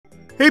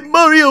Hey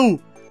Mario!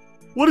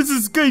 What is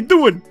this guy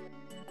doing?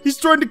 He's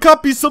trying to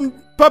copy some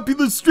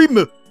popular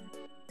streamer.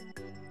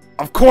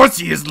 Of course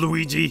he is,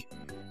 Luigi.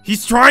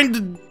 He's trying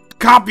to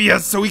copy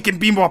us so he can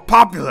be more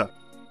popular.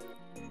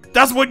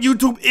 That's what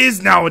YouTube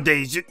is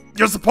nowadays.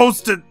 You're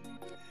supposed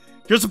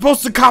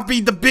to copy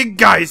the big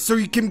guys so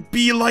you can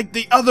be like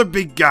the other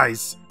big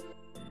guys.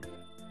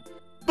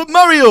 But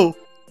Mario,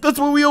 that's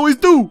what we always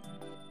do.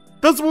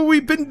 That's what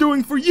we've been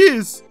doing for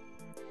years.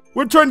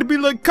 We're trying to be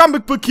like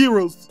comic book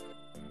heroes.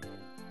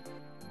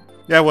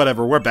 Yeah,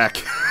 whatever, we're back.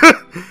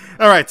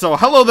 Alright, so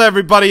hello there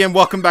everybody and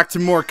welcome back to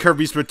more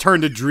Kirby's Return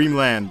to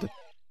Dreamland.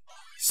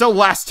 So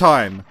last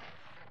time,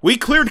 we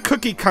cleared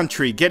Cookie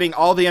Country, getting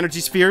all the energy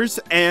spheres,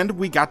 and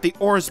we got the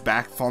ores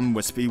back from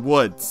Wispy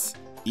Woods.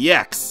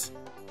 EX.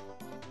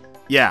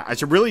 Yeah, I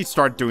should really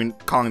start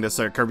calling this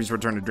Kirby's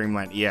Return to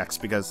Dreamland EX,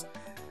 because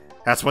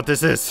that's what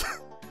this is.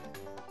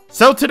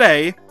 So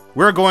today,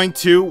 we're going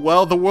to,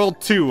 well, the World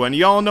 2, and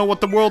y'all know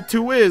what the World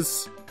 2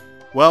 is.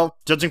 Well,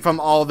 judging from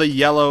all the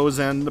yellows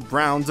and the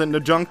browns and the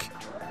junk,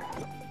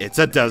 it's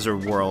a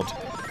desert world.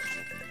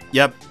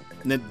 Yep,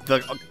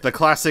 the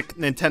classic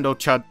Nintendo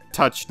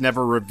touch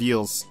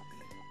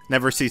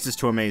never ceases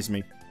to amaze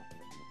me.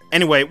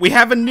 Anyway, we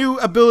have a new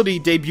ability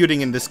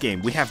debuting in this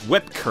game. We have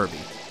Whip Kirby.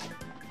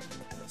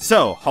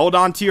 So, hold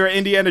on to your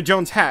Indiana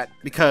Jones hat,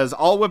 because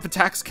all whip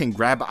attacks can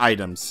grab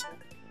items.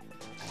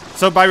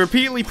 So by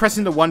repeatedly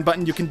pressing the 1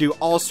 button, you can do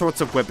all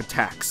sorts of whip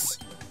attacks.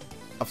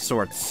 Of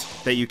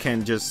sorts, that you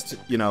can just,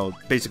 you know,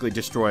 basically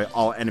destroy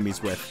all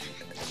enemies with.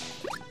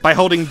 By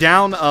holding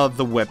down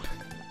the whip,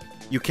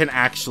 you can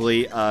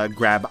actually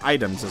grab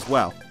items as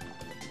well.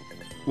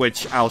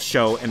 Which I'll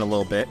show in a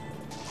little bit,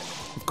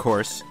 of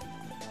course.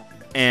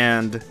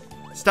 And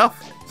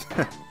stuff.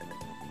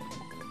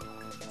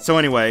 So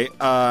anyway,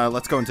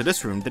 let's go into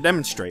this room to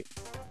demonstrate.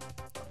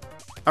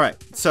 Alright,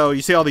 so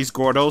you see all these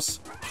Gordos?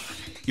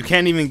 You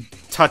can't even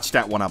touch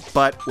that one up,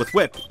 but with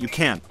Whip, you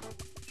can.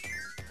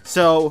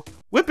 So,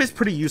 Whip is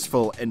pretty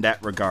useful in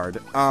that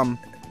regard.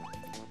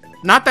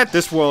 Not that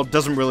this world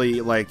doesn't really,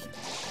 like,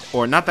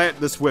 not that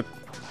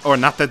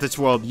this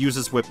world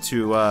uses Whip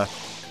to,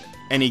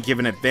 any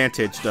given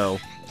advantage, though.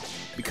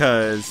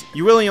 Because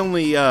you really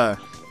only,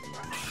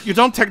 you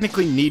don't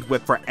technically need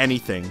Whip for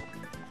anything.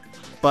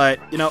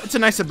 But, you know, it's a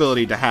nice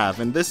ability to have,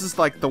 and this is,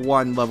 like, the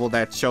one level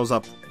that shows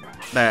up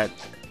this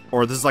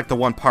is, like, the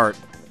one part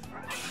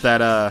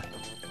that,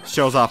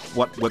 shows off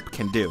what Whip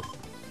can do.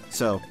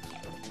 So,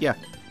 yeah.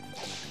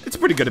 It's a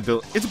pretty good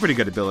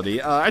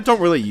ability. I don't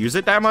really use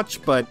it that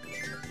much, but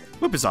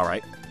Whip is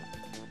alright.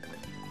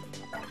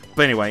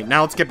 But anyway,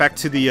 now let's get back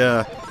to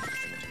the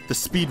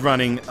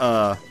speedrunning,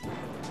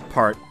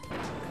 part.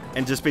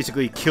 And just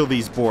basically kill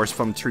these boars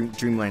from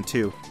Dreamland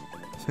 2.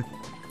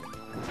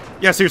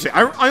 Yeah, seriously,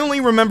 I only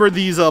remember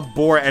these,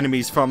 boar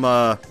enemies from,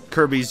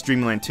 Kirby's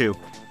Dreamland 2.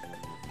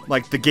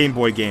 Like, the Game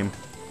Boy game.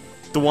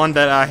 The one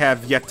that I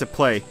have yet to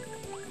play.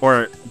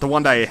 Or, the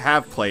one that I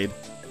have played,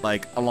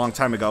 like, a long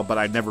time ago, but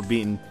I've never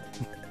beaten.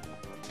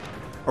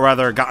 Or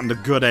rather, gotten the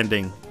good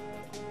ending.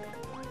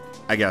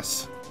 I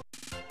guess.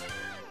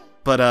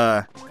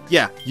 But,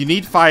 yeah, you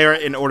need fire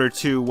in order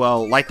to,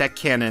 well, light that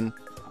cannon.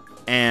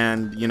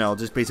 And, you know,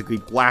 just basically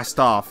blast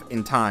off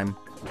in time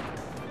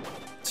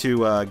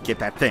to, get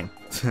that thing.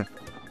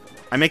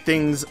 I make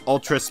things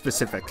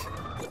ultra-specific.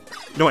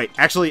 No, wait,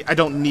 actually, I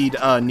don't need,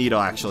 Needle,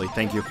 actually.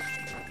 Thank you.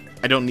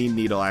 I don't need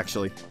Needle,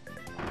 actually.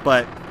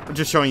 But, I'm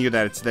just showing you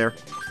that it's there.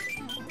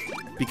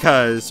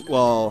 Because,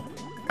 well,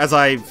 as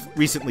I've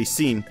recently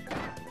seen,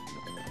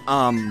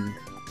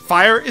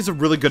 fire is a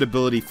really good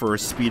ability for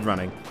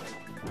speedrunning.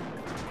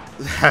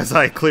 As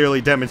I clearly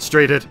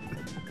demonstrated.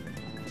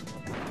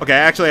 Okay, I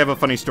actually have a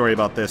funny story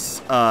about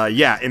this.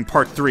 Yeah, in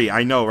part 3,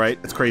 I know, right?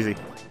 It's crazy.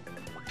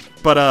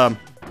 But,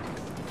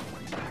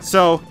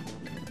 so,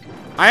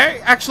 I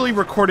actually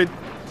recorded,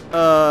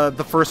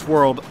 the first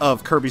world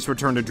of Kirby's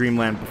Return to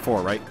Dreamland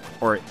before, right?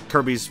 Or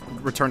Kirby's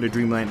Return to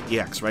Dreamland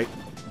EX, right?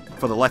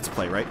 For the Let's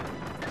Play, right?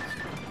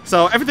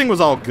 So, everything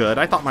was all good.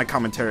 I thought my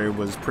commentary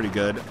was pretty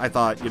good. I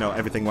thought, you know,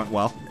 everything went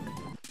well.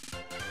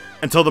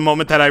 Until the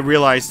moment that I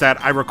realized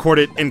that I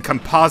recorded in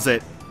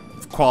composite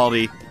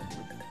quality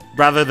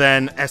rather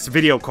than as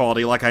video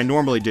quality like I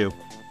normally do,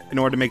 in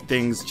order to make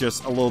things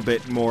just a little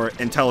bit more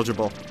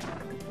intelligible.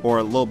 Or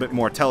a little bit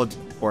more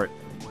or a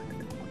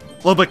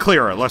little bit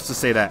clearer, let's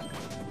just say that.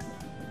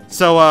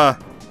 So,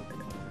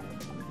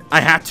 I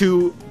had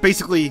to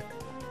basically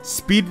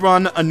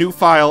speedrun a new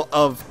file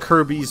of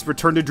Kirby's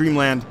Return to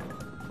Dreamland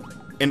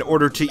in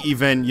order to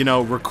even, you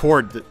know,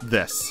 record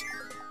this.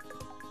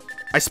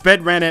 I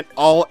ran it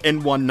all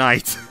in one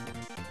night.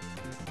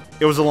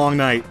 It was a long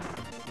night.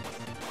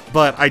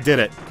 But I did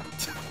it.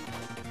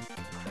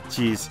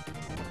 Jeez.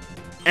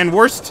 And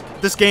worst,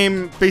 this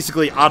game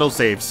basically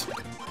autosaves.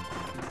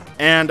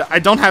 And I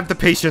don't have the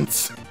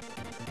patience.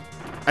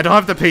 I don't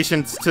have the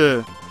patience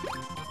to,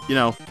 you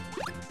know...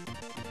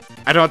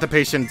 I don't have the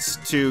patience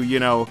to, you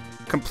know,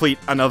 complete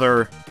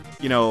another,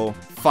 you know,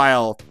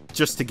 file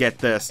just to get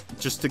this.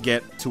 Just to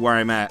get to where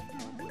I'm at.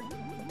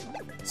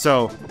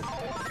 So,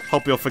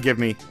 hope you'll forgive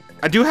me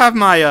I do have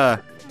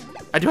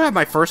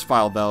my first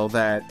file, though,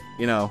 that,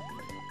 you know,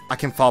 I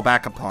can fall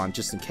back upon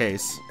just in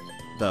case,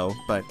 though,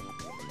 but,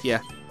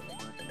 yeah.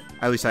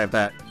 At least I have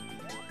that.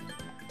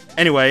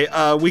 Anyway,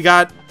 we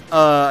got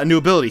a new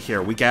ability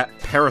here. We got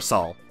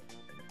Parasol.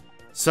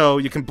 So,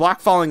 you can block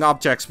falling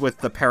objects with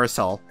the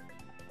Parasol.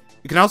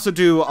 You can also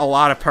do a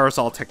lot of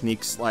Parasol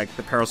techniques, like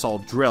the Parasol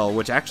Drill,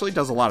 which actually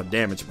does a lot of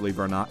damage, believe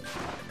it or not.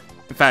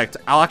 In fact,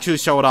 I'll actually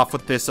show it off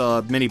with this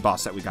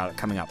mini-boss that we got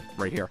coming up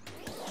right here.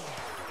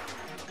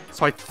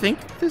 So I think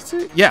this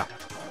is... yeah,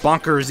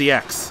 Bonkers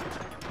EX.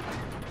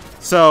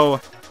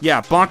 So,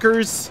 yeah,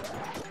 Bonkers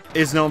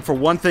is known for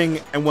one thing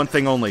and one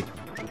thing only.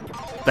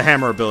 The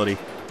hammer ability.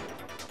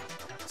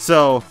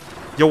 So,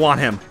 you'll want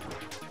him.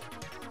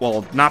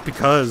 Well, not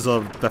because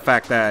of the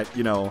fact that,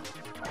 you know,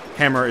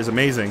 hammer is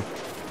amazing.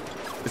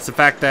 It's the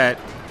fact that,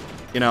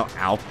 you know,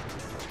 ow.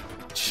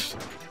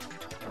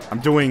 I'm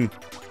doing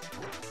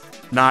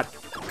not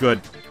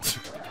good.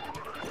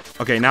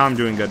 Okay, now I'm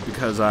doing good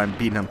because I'm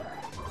beating him.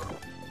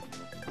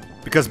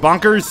 Because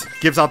Bonkers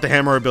gives out the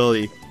hammer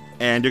ability,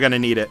 and you're gonna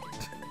need it.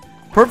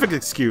 Perfect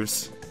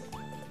excuse.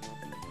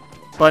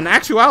 But in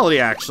actuality,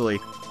 actually,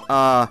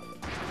 the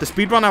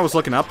speedrun I was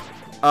looking up,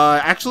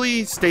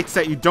 actually states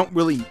that you don't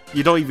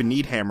even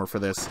need hammer for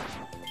this.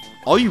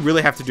 All you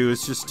really have to do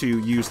is just to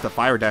use the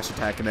fire dash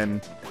attack, and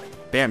then,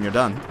 bam, you're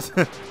done.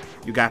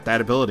 You got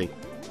that ability.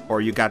 Or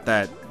you got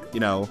that,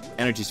 you know,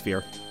 energy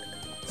sphere.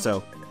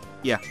 So,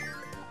 yeah.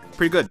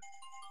 Pretty good.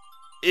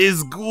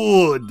 Is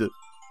good!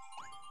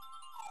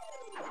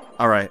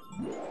 Alright.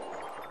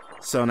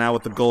 So now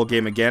with the goal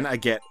game again, I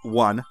get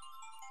 1.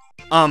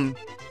 I'm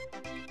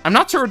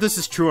not sure if this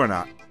is true or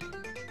not.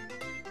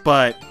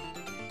 But,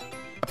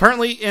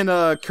 apparently in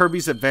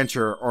Kirby's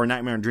Adventure, or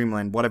Nightmare in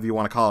Dreamland, whatever you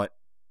want to call it,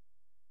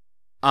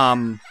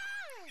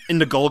 in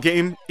the goal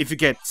game, if you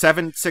get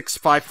 7, 6,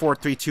 5, 4,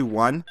 3, 2,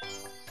 1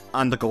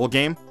 on the goal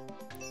game,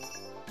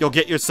 you'll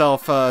get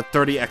yourself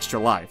 30 extra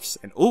lives.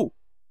 And ooh,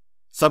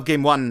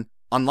 subgame 1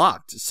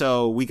 unlocked.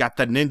 So we got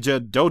the Ninja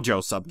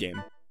Dojo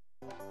subgame.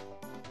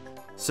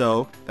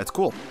 So that's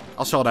cool.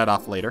 I'll show that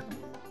off later.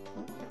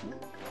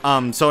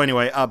 So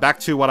anyway, back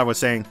to what I was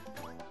saying.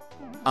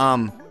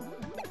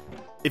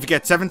 If you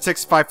get 7,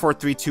 6, 5, 4,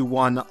 3, 2,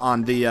 1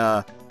 on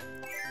the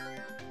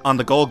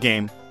goal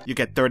game, you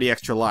get 30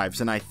 extra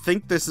lives. And I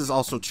think this is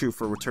also true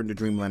for Return to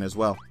Dreamland as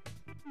well.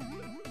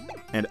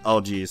 And oh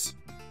geez.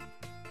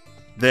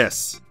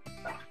 This.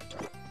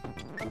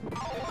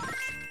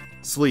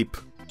 Sleep.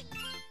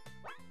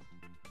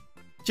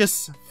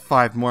 Just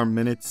 5 more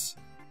minutes.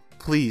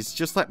 Please,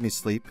 just let me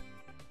sleep.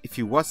 If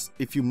you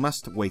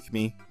must wake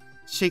me,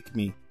 shake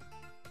me.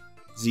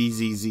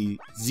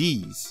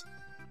 Z's.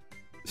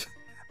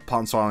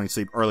 Upon swallowing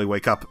sleep, early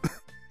wake up.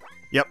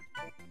 Yep.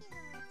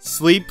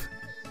 Sleep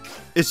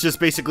is just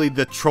basically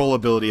the troll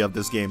ability of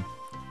this game.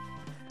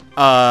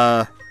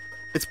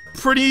 It's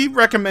pretty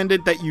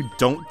recommended that you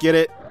don't get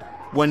it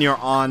when you're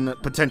on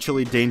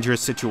potentially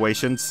dangerous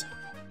situations.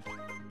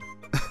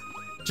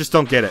 Just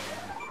don't get it.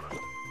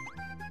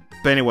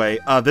 But anyway,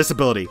 this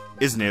ability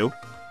is new,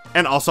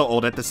 and also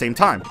old at the same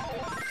time.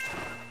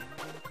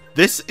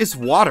 This is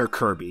Water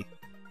Kirby.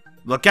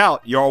 Look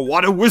out, you're a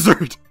water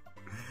wizard!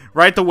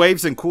 Ride the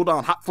waves and cool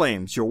down hot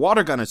flames. Your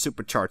water gun is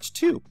supercharged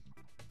too.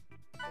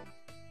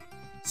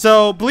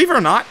 So, believe it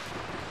or not,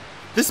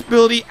 this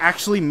ability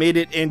actually made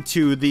it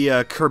into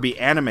the Kirby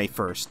anime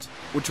first,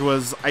 which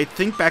was, I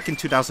think, back in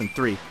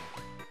 2003.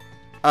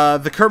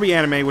 The Kirby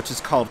anime, which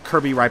is called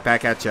Kirby Right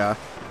Back at Ya,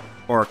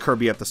 or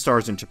Kirby at the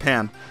Stars in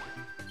Japan.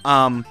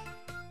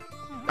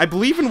 I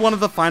believe in one of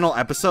the final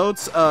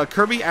episodes,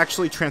 Kirby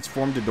actually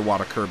transformed into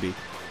Water Kirby.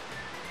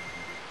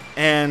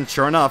 And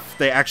sure enough,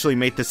 they actually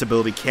made this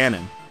ability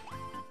canon.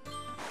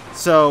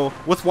 So,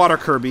 with Water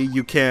Kirby,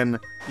 you can,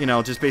 you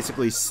know, just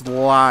basically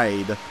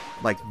slide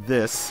like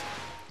this.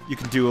 You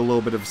can do a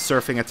little bit of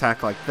surfing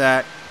attack like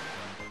that.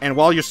 And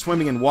while you're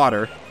swimming in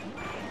water,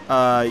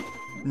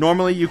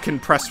 normally you can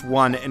press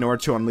 1 in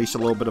order to unleash a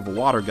little bit of a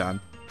water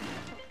gun.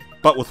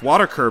 But with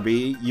Water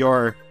Kirby,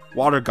 your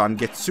water gun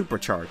gets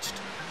supercharged.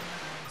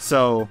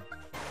 So,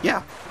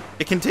 yeah,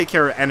 it can take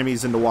care of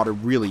enemies in the water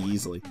really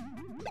easily.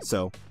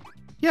 So,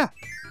 yeah,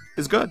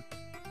 it's good.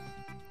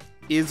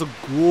 It's a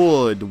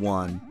good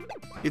one.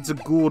 It's a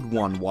good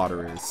one,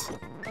 water is.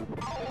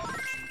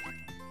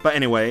 But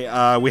anyway,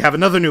 we have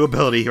another new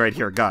ability right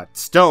here. Got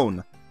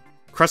Stone.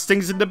 Crush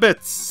things into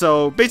bits.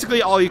 So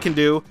basically all you can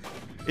do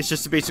is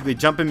just to basically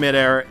jump in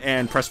midair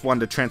and press 1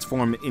 to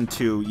transform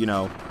into, you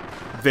know,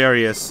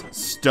 various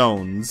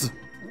stones.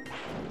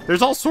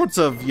 There's all sorts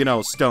of, you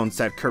know, stones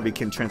that Kirby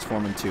can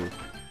transform into.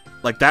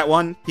 Like that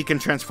one, he can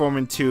transform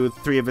into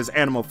 3 of his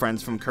animal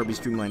friends from Kirby's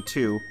Dream Land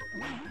 2.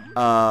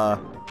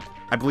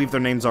 I believe their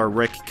names are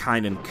Rick,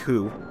 Kind, and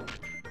Koo.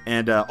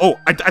 And, oh,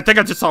 I think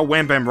I just saw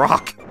Wham Bam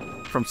Rock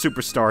from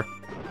Superstar.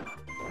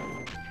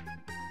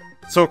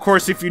 So, of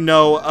course, if you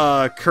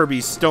know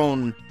Kirby's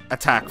stone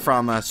attack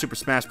from Super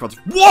Smash Bros.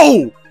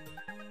 Whoa!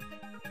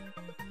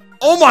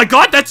 Oh my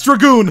god, that's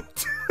Dragoon!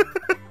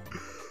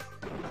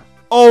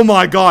 Oh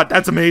my god,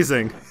 that's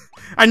amazing.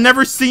 I've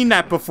never seen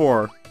that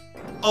before.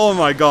 Oh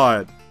my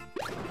god.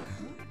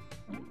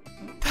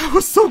 That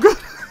was so good.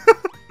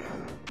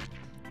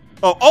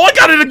 Oh, I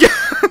got it again!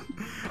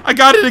 I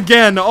got it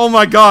again! Oh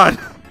my god.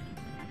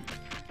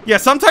 Yeah,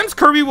 sometimes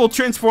Kirby will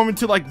transform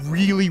into, like,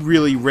 really,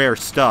 really rare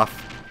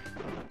stuff.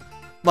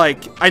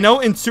 Like, I know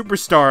in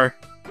Superstar,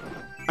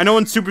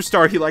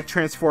 he, like,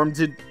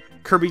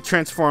 Kirby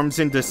transforms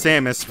into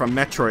Samus from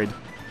Metroid.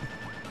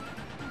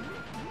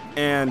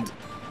 And...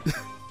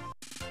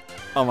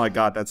 oh my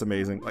god, that's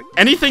amazing. Like,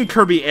 anything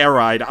Kirby Air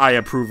Ride, I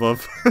approve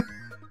of.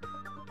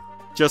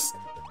 Just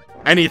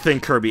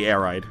anything Kirby Air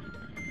Ride.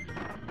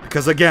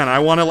 Because again, I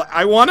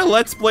wanna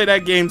Let's Play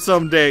that game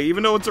someday,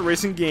 even though it's a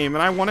racing game,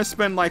 and I wanna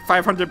spend like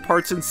 500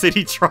 parts in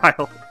City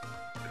Trial.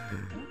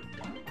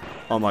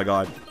 Oh my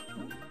god.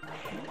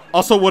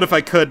 Also, what if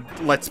I could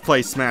Let's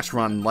Play Smash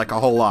Run like a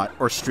whole lot,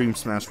 or stream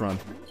Smash Run?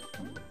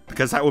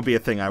 Because that would be a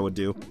thing I would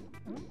do.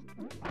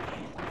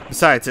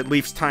 Besides, it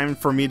leaves time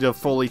for me to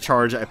fully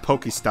charge a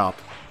Pokestop.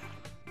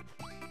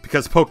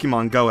 Because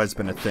Pokemon Go has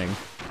been a thing.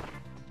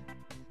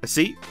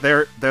 See?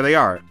 There they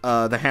are.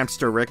 The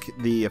hamster Rick,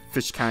 the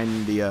fish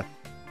kind, this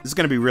is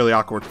gonna be really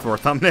awkward for a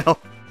thumbnail.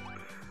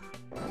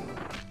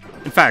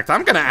 In fact,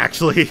 I'm gonna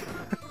actually...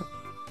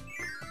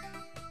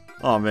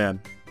 oh man.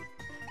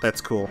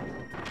 That's cool.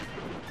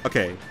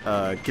 Okay,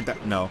 get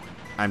that... no.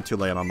 I'm too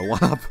late on the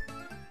 1-up.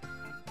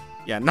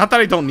 Yeah, not that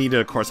I don't need it,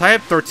 of course. I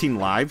have 13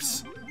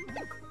 lives.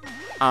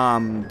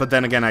 But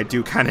then again, I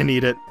do kind of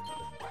need it.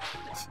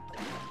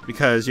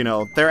 Because, you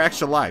know, they're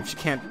extra lives. You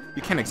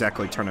can't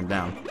exactly turn them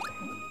down.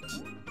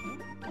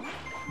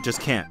 Just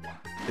can't.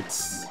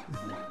 It's...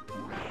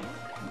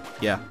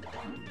 yeah.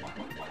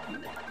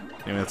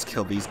 Anyway, let's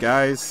kill these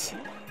guys.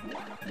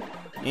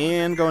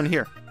 And go in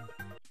here.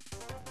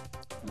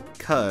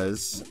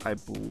 Because I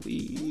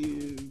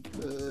believe...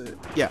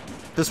 yeah,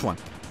 this one.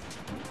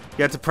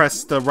 You have to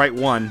press the right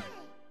one.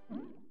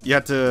 You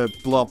have to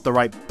blow up the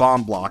right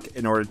bomb block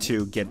in order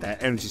to get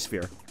that energy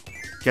sphere.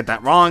 Get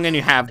that wrong, and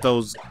you have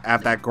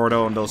that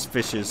Gordo and those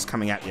fishes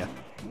coming at you.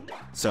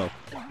 So,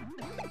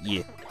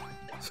 yeah.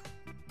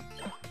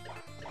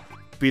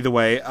 Either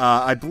way,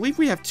 I believe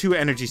we have 2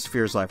 energy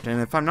spheres left,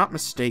 and if I'm not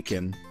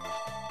mistaken,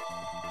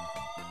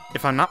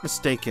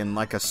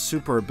 like a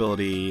super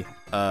ability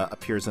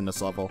appears in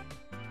this level,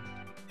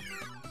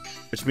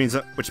 which means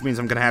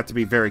I'm gonna have to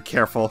be very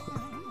careful.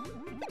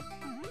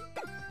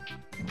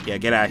 Yeah,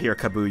 get out of here,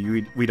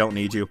 Kaboo. We don't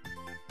need you.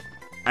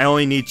 I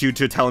only need you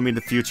to tell me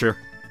the future.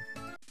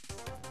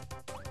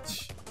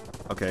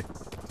 Okay.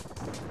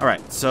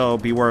 Alright, so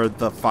beware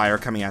the fire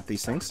coming at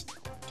these things.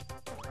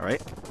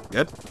 Alright,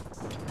 good.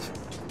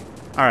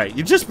 Alright,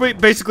 you just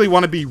basically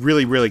want to be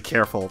really, really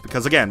careful.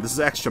 Because again, this is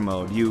extra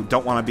mode. You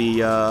don't want to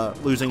be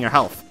losing your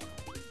health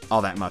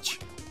all that much.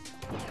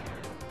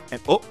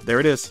 And, oh, there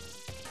it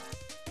is.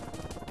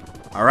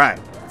 Alright,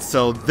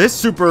 so this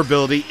super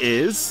ability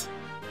is...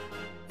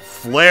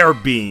 Flare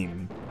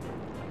Beam.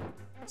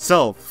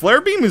 So,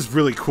 Flare Beam is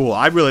really cool.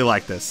 I really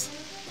like this.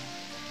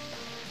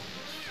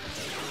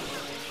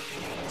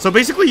 So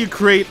basically you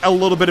create a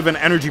little bit of an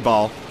energy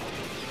ball,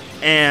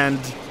 and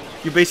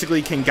you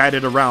basically can guide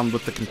it around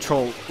with the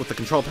control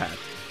pad.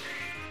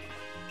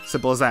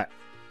 Simple as that.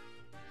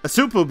 A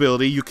super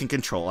ability you can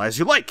control as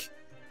you like.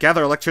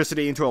 Gather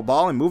electricity into a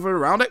ball and move it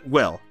around at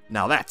will.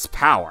 Now that's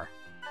power.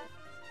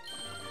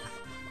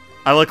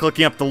 I like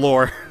looking up the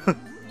lore.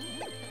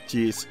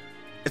 Jeez.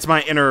 It's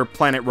my inner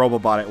Planet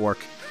Robobot at work.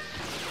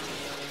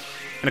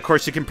 And of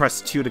course you can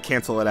press 2 to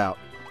cancel it out.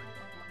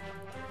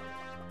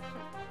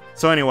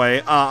 So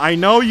anyway, I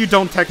know you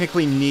don't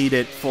technically need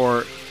the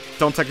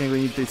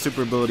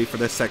super ability for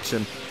this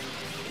section,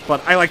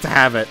 but I like to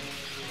have it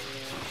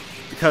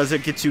because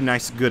it gets you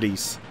nice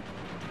goodies,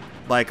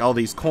 like all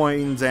these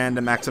coins and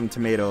a Maximum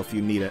Tomato if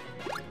you need it.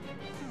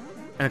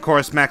 And of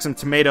course, Maximum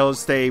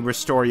Tomatoes, they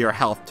restore your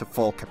health to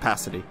full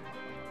capacity,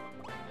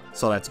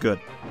 so that's good.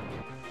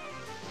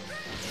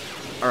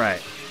 All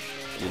right,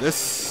 do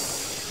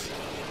this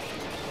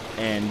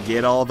and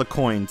get all the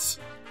coins.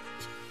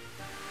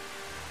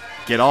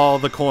 Get all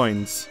the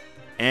coins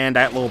and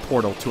that little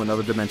portal to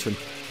another dimension.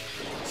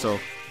 So,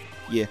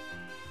 yeah.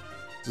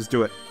 Just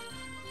do it.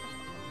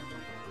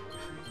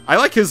 I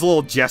like his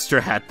little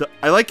jester hat.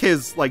 I like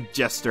his, like,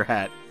 jester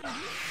hat.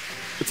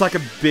 It's like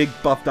a big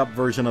buffed up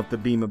version of the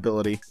beam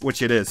ability,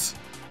 which it is.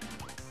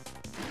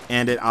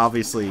 And it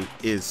obviously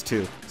is,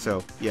 too.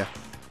 So, yeah.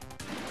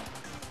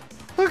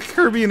 Look at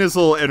Kirby in his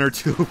little inner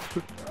tube.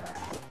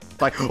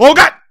 Like, oh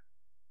god!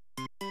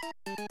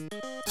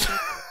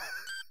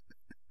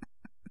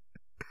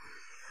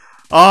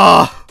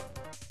 Ah!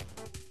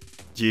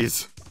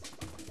 Jeez.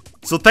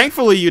 So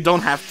thankfully you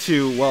don't have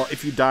to, well,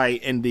 if you die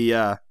in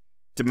the,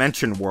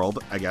 Dimension World,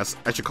 I guess.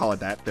 I should call it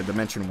that, the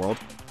Dimension World.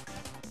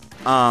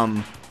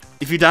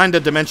 If you die in the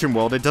Dimension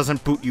World, it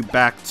doesn't boot you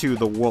back to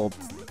the world.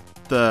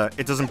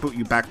 It doesn't boot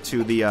you back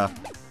to the,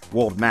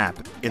 world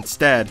map.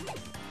 Instead,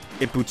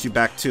 it boots you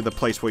back to the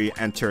place where you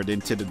entered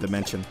into the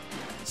dimension.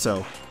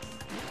 So,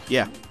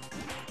 yeah.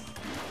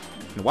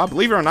 And well,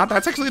 believe it or not,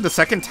 that's actually the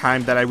second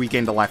time that I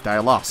regained the life that I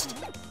lost.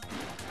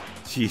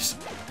 Jeez.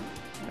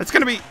 It's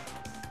gonna be...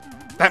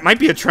 That might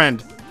be a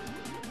trend.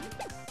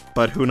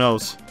 But who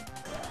knows?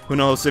 Who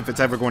knows if it's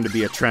ever going to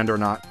be a trend or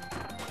not.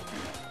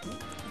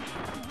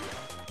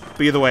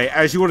 But either way,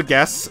 as you would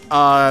guess,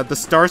 the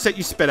stars that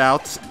you spit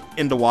out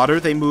in the water,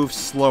 they move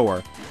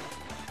slower.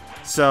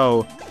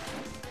 So,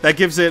 that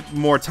gives it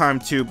more time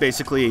to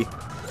basically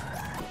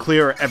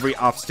clear every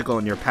obstacle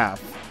in your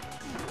path.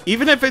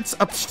 Even if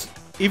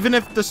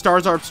the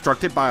stars are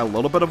obstructed by a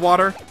little bit of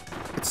water,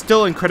 it's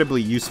still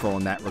incredibly useful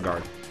in that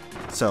regard.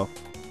 So,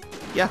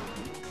 yeah,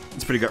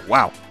 it's pretty good.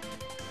 Wow.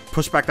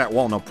 Push back that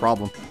wall, no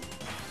problem.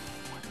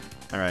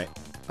 Alright,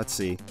 let's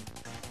see.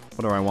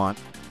 What do I want?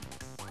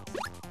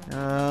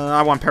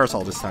 I want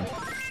Parasol this time.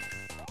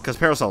 Because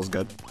Parasol is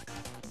good.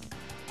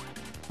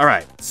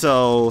 Alright,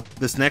 so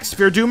this next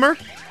Sphere Doomer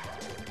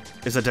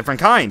is a different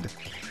kind.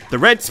 The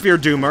red Sphere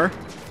Doomer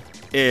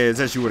is,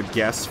 as you would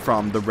guess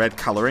from the red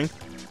coloring,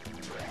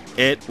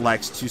 it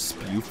likes to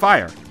spew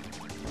fire.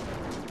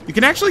 You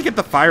can actually get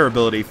the fire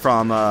ability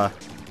from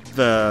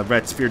the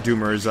red Sphere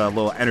Doomer's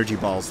little energy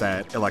balls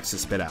that it likes to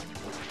spit out.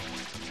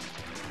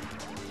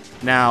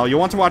 Now, you'll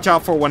want to watch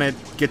out for when it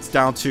gets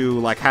down to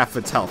like half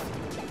its health,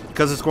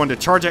 because it's going to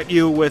charge at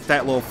you with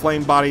that little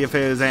flame body of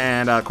his,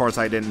 and of course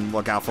I didn't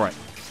look out for it.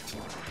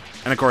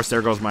 And of course,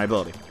 there goes my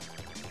ability.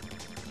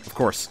 Of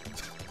course.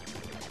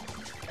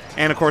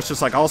 And of course,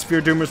 just like all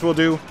Sphere Doomers will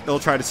do, it'll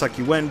try to suck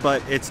you in,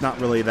 but it's not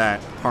really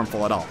that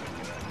harmful at all.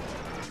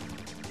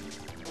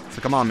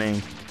 So come on,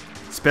 man.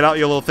 Spit out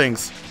your little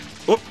things.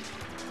 Oop.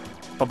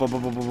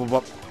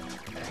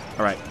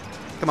 Alright.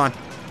 Come on.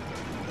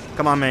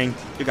 Come on, man.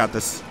 You got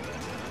this.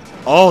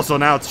 Oh, so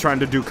now it's trying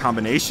to do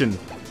combination.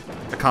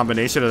 A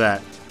combination of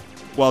that.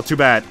 Well, too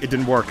bad. It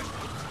didn't work.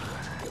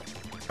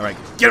 Alright.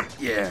 Get him.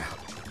 Yeah.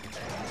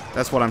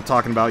 That's what I'm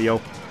talking about,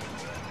 yo.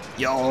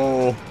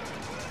 Yo.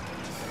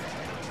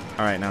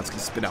 Alright, now it's going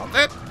to spit out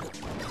that.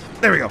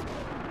 There we go.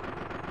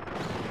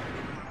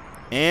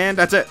 And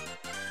that's it.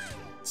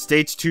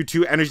 Stage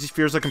 2 energy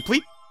spheres are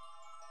complete.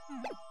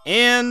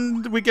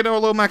 And we get our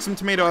little Maximum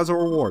Tomato as a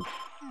reward.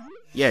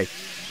 Yay.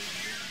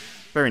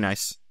 Very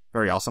nice.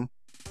 Very awesome.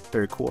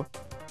 Very cool.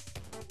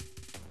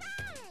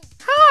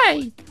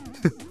 Hi!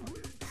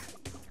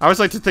 I always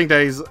like to think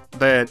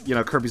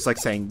that Kirby's like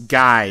saying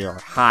guy or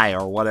hi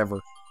or whatever.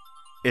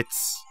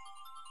 It's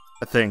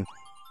a thing.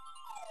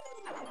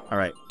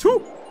 Alright.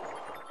 2!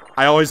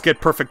 I always get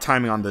perfect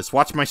timing on this.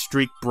 Watch my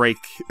streak break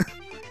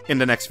in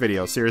the next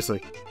video.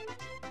 Seriously.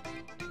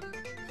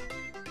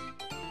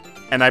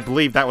 And I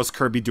believe that was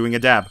Kirby doing a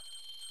dab.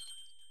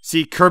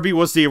 See, Kirby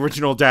was the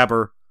original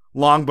dabber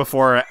long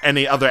before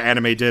any other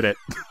anime did it.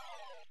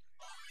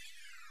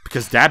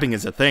 Because dabbing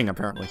is a thing,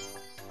 apparently.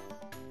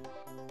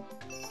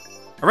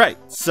 Alright,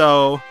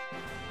 so...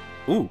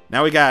 Ooh,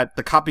 now we got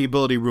the Copy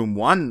Ability Room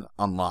 1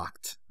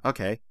 unlocked.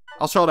 Okay,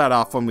 I'll show that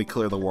off when we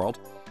clear the world.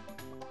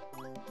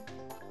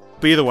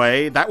 But either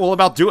way, that will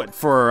about do it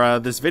for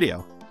this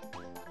video.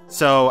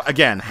 So,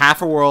 again,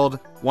 half a world,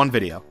 one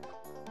video.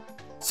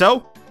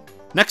 So,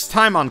 next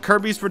time on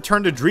Kirby's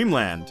Return to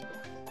Dreamland,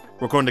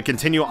 we're going to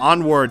continue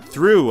onward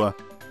through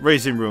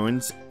Raising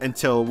Ruins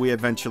until we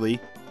eventually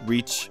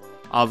reach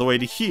all the way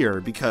to here,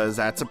 because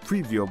that's a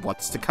preview of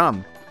what's to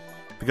come.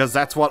 Because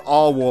that's what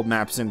all world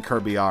maps in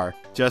Kirby are.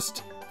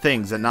 Just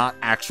things and not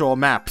actual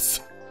maps.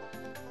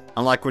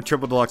 Unlike what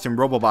Triple Deluxe and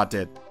Robobot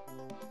did.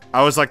 I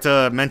always like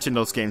to mention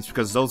those games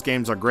because those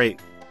games are great.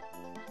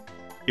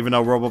 Even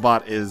though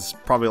Robobot is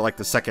probably like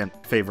the second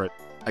favorite,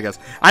 I guess.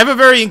 I have a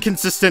very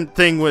inconsistent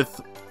thing with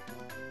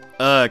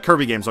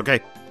Kirby games, okay?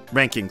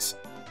 Rankings.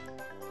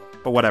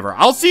 But whatever.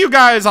 I'll see you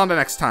guys on the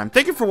next time.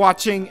 Thank you for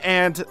watching,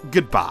 and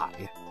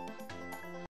goodbye.